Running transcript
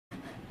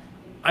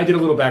I did a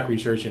little back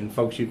research, and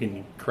folks, you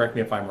can correct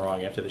me if I'm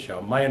wrong after the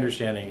show. My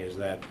understanding is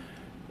that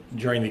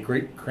during the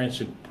Great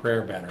Cranston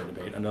Prayer Banner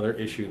debate, another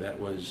issue that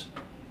was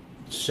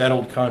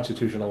settled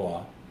constitutional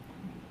law,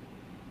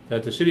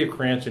 that the city of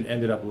Cranston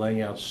ended up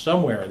laying out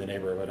somewhere in the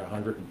neighborhood of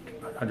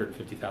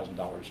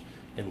 $150,000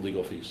 in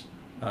legal fees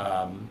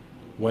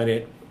when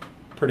it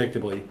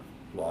predictably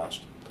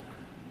lost.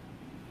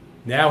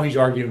 Now he's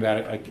arguing about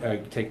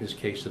it, taking this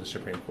case to the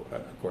Supreme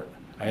Court.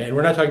 And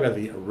we're not talking about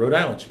the Rhode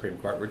Island Supreme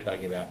Court, we're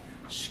talking about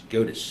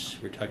SCOTUS,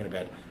 we're talking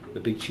about the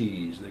big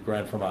cheese, the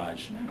Grand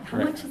Fromage. How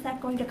much is that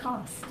going to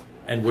cost?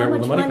 And where will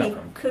the money come from? How much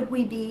money could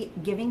we be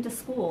giving to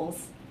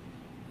schools,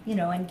 you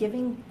know, and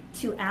giving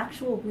to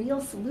actual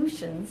real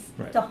solutions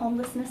to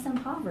homelessness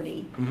and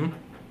poverty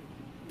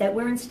that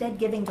we're instead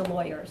giving to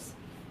lawyers?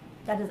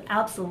 That is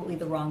absolutely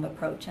the wrong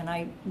approach, and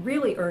I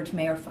really urge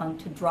Mayor Fung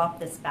to drop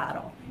this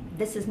battle.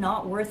 This is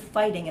not worth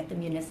fighting at the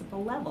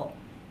municipal level.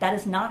 That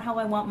is not how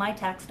I want my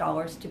tax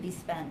dollars to be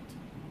spent.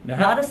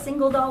 Not a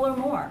single dollar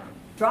more.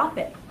 Drop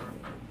it.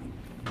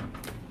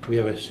 We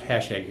have a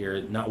hashtag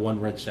here, not one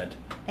red cent.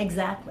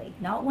 Exactly.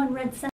 Not one red cent.